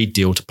US trade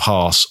deal to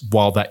pass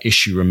while that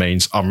issue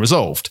remains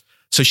unresolved.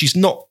 So she's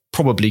not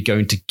probably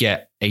going to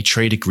get a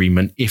trade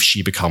agreement if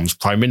she becomes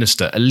Prime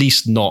Minister, at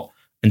least not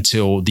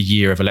until the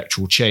year of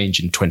electoral change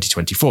in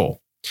 2024.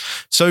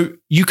 So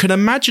you can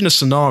imagine a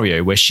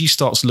scenario where she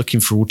starts looking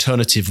for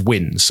alternative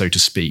wins, so to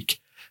speak,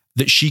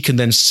 that she can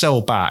then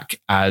sell back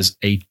as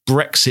a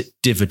Brexit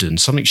dividend,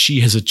 something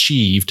she has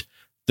achieved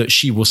that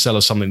she will sell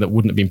as something that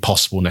wouldn't have been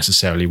possible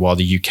necessarily while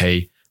the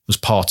UK was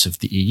part of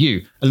the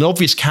EU. And an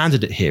obvious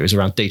candidate here is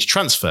around data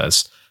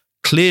transfers.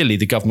 Clearly,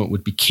 the government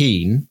would be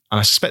keen, and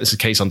I suspect this is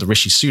the case under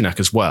Rishi Sunak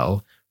as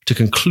well, to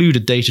conclude a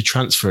data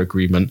transfer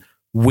agreement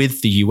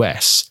with the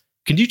US.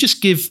 Can you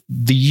just give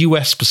the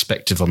US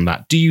perspective on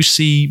that? Do you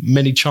see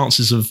many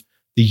chances of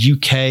the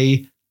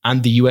UK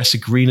and the US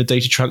agreeing a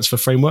data transfer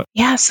framework?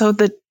 Yeah, so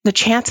the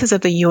chances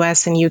of the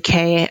US and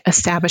UK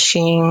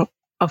establishing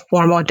a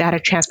formal data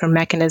transfer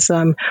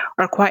mechanism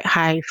are quite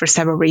high for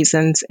several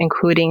reasons,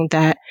 including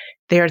that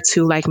they are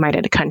two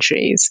like-minded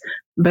countries.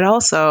 But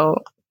also,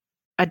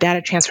 a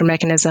data transfer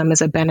mechanism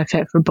is a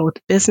benefit for both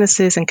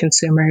businesses and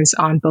consumers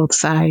on both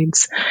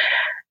sides.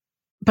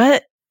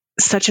 But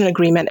such an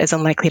agreement is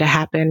unlikely to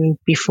happen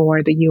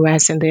before the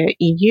US and the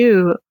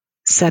EU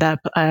set up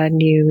a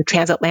new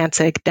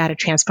transatlantic data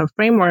transfer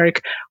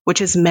framework,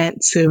 which is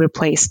meant to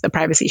replace the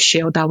Privacy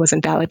Shield that was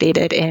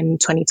invalidated in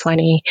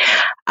 2020.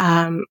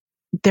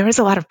 There is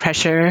a lot of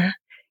pressure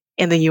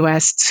in the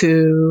US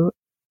to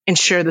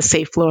ensure the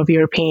safe flow of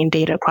European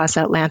data across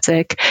the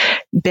Atlantic.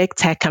 Big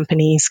tech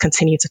companies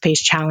continue to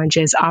face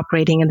challenges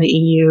operating in the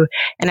EU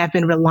and have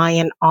been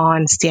reliant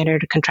on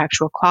standard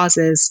contractual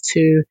clauses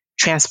to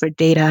transfer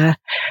data.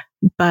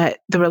 But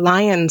the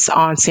reliance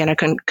on standard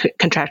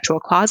contractual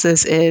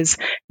clauses is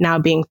now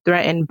being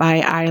threatened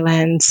by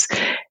Ireland's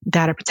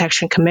Data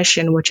Protection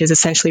Commission, which is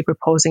essentially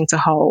proposing to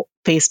halt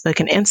Facebook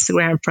and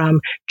Instagram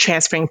from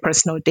transferring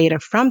personal data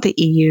from the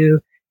EU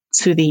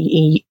to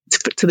the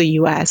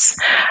US.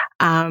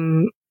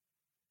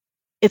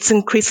 It's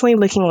increasingly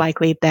looking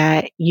likely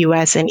that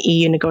US and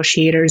EU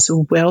negotiators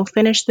will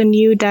finish the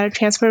new data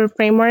transfer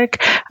framework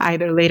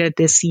either later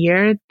this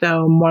year,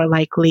 though more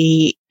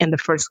likely in the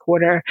first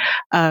quarter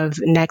of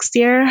next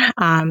year.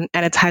 And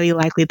it's highly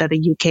likely that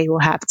the UK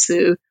will have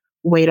to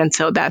wait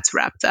until that's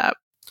wrapped up.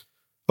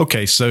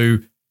 Okay, so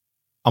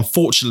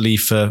unfortunately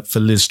for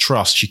Liz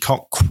Truss, she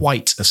can't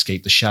quite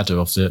escape the shadow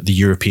of the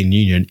European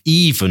Union,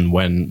 even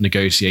when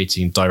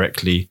negotiating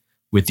directly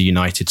with the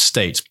United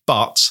States.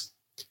 But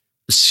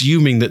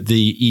assuming that the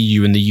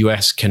EU and the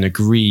US can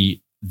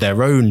agree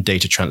their own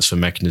data transfer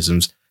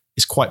mechanisms,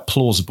 it's quite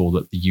plausible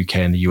that the UK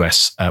and the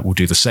US will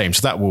do the same.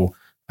 So that will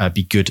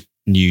be good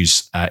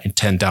news in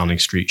 10 Downing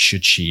Street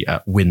should she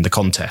win the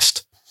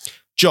contest.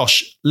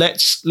 Josh,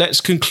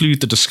 let's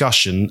conclude the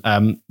discussion.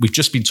 We've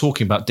just been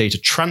talking about data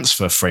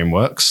transfer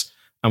frameworks,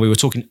 and we were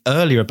talking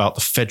earlier about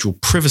the federal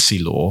privacy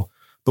law.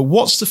 But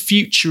what's the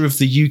future of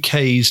the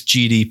UK's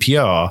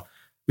GDPR?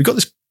 We've got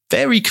this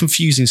very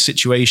confusing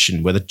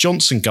situation where the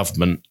Johnson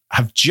government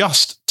have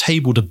just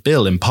tabled a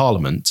bill in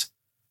Parliament,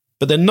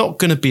 but they're not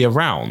going to be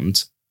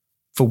around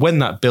for when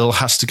that bill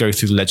has to go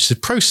through the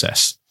legislative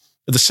process.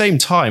 At the same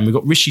time, we've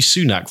got Rishi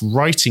Sunak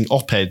writing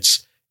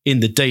op-eds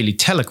in the Daily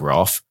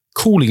Telegraph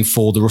calling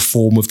for the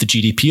reform of the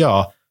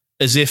GDPR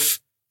as if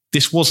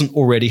this wasn't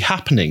already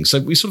happening.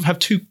 So we sort of have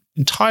two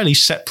entirely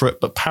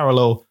separate but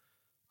parallel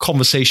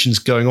conversations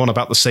going on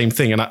about the same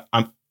thing. And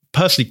I'm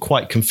personally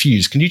quite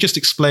confused. Can you just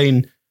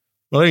explain,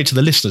 not only to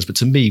the listeners, but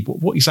to me,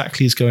 what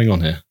exactly is going on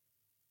here?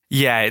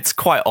 Yeah, it's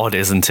quite odd,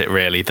 isn't it,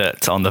 really,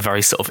 that on the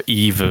very sort of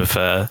eve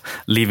of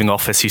leaving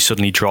office, you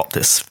suddenly drop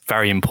this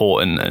very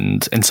important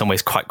and in some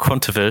ways quite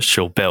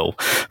controversial bill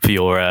for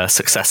your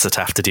successor to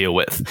have to deal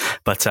with.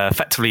 But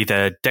effectively,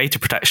 the Data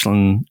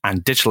Protection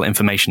and Digital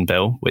Information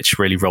Bill, which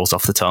really rolls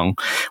off the tongue,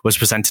 was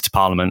presented to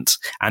Parliament.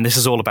 And this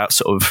is all about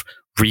sort of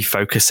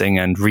refocusing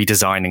and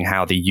redesigning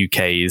how the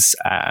UK's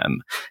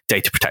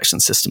data protection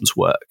systems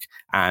work.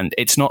 And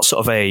it's not sort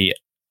of a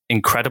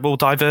incredible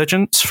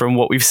divergence from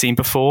what we've seen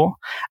before.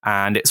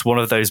 And it's one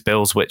of those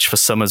bills which for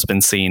some has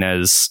been seen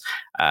as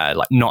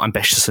like not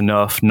ambitious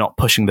enough, not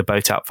pushing the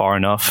boat out far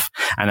enough.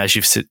 And as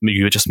you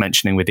were just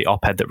mentioning with the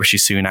op-ed that Rishi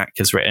Sunak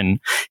has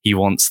written, he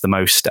wants the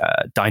most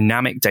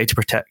dynamic data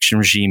protection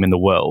regime in the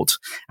world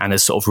and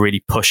is sort of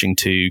really pushing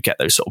to get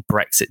those sort of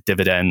Brexit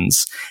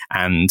dividends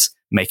and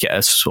make it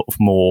a sort of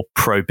more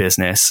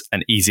pro-business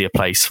and easier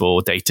place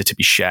for data to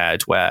be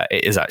shared where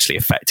it is actually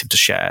effective to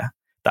share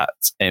that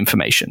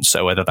information.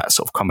 So whether that's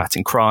sort of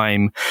combating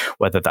crime,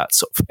 whether that's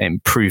sort of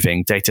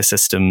improving data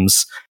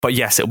systems. But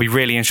yes, it'll be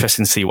really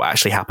interesting to see what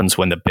actually happens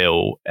when the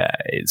bill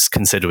is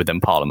considered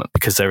within Parliament,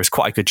 because there is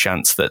quite a good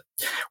chance that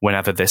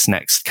whenever this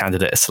next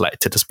candidate is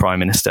selected as Prime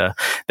Minister,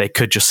 they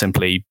could just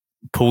simply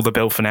pull the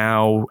bill for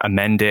now,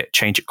 amend it,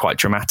 change it quite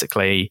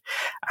dramatically.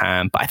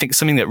 But I think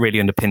something that really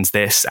underpins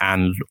this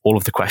and all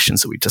of the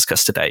questions that we've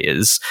discussed today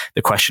is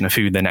the question of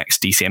who the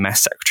next DCMS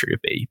secretary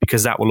would be,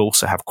 because that will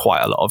also have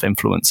quite a lot of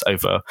influence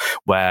over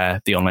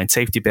where the Online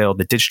Safety Bill,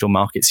 the Digital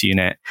Markets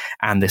Unit,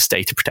 and this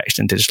Data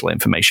Protection and Digital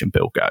Information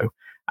Bill go.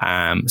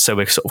 So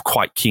we're sort of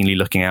quite keenly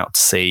looking out to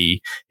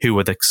see who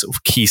are the sort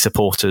of key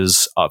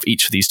supporters of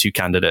each of these two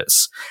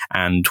candidates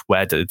and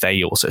where do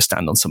they also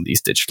stand on some of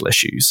these digital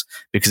issues,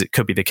 because it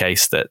could be the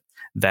case that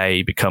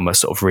they become a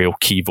sort of real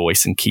key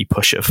voice and key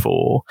pusher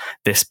for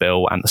this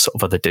bill and the sort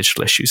of other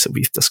digital issues that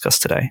we've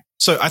discussed today.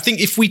 So I think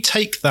if we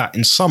take that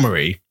in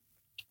summary,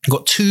 we've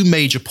got two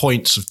major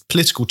points of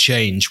political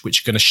change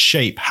which are going to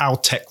shape how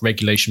tech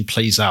regulation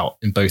plays out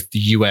in both the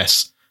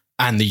US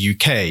and the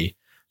UK.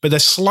 But they're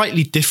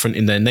slightly different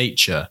in their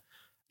nature.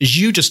 As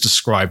you just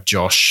described,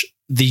 Josh,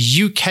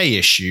 the UK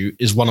issue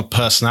is one of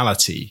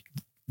personality.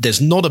 There's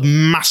not a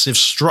massive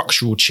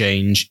structural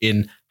change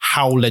in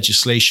how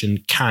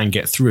legislation can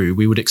get through.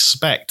 We would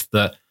expect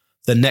that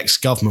the next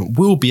government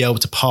will be able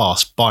to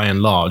pass, by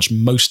and large,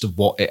 most of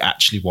what it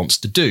actually wants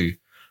to do.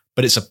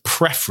 But it's a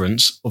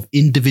preference of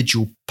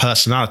individual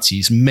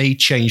personalities may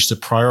change the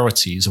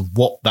priorities of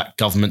what that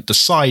government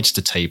decides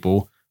to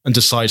table and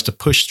decides to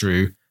push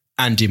through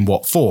and in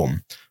what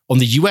form. On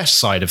the US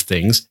side of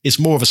things, it's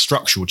more of a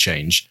structural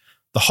change.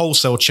 The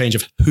wholesale change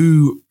of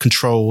who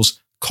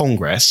controls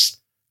Congress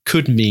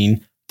could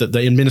mean that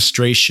the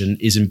administration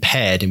is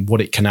impaired in what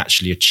it can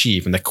actually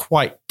achieve, and they're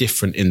quite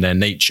different in their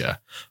nature.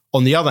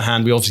 On the other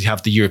hand, we obviously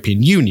have the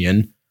European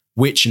Union,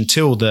 which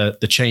until the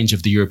change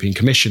of the European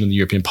Commission and the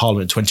European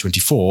Parliament in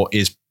 2024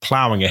 is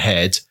ploughing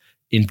ahead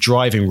in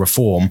driving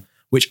reform,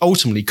 which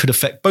ultimately could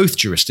affect both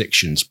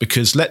jurisdictions.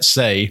 Because let's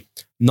say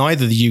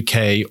neither the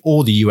UK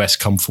or the US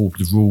come forward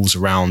with rules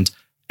around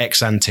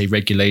ex-ante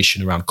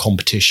regulation around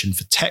competition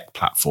for tech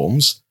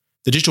platforms,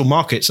 the Digital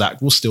Markets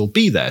Act will still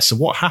be there. So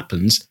what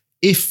happens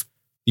if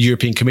the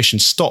European Commission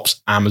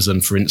stops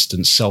Amazon, for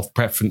instance,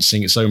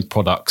 self-preferencing its own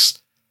products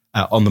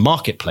on the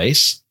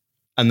marketplace,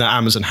 and that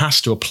Amazon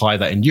has to apply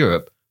that in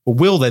Europe? Or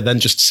will they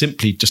then just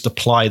simply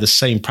apply the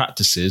same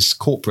practices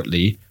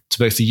corporately to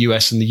both the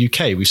US and the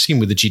UK? We've seen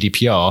with the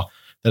GDPR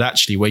that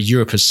actually where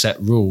Europe has set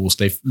rules,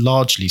 they've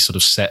largely sort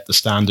of set the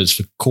standards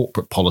for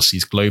corporate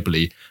policies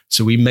globally.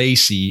 So we may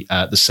see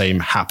the same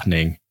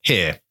happening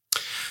here.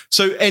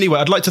 So anyway,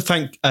 I'd like to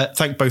thank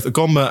both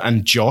Ugonma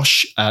and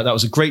Josh. That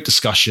was a great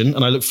discussion,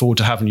 and I look forward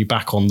to having you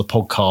back on the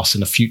podcast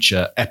in a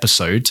future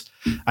episode.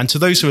 And to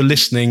those who are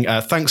listening,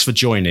 thanks for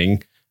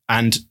joining.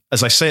 And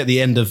as I say at the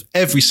end of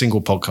every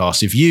single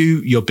podcast, if you,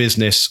 your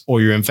business,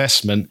 or your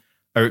investment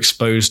are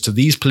exposed to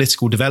these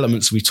political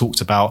developments we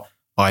talked about,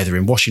 either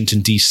in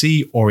Washington,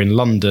 DC or in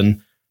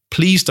London,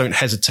 please don't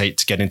hesitate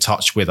to get in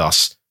touch with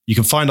us. You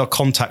can find our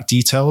contact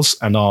details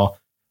and our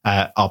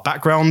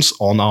backgrounds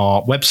on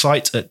our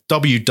website at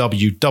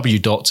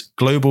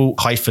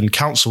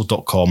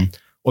www.global-council.com,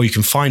 or you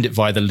can find it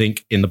via the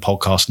link in the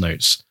podcast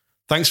notes.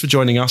 Thanks for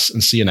joining us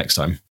and see you next time.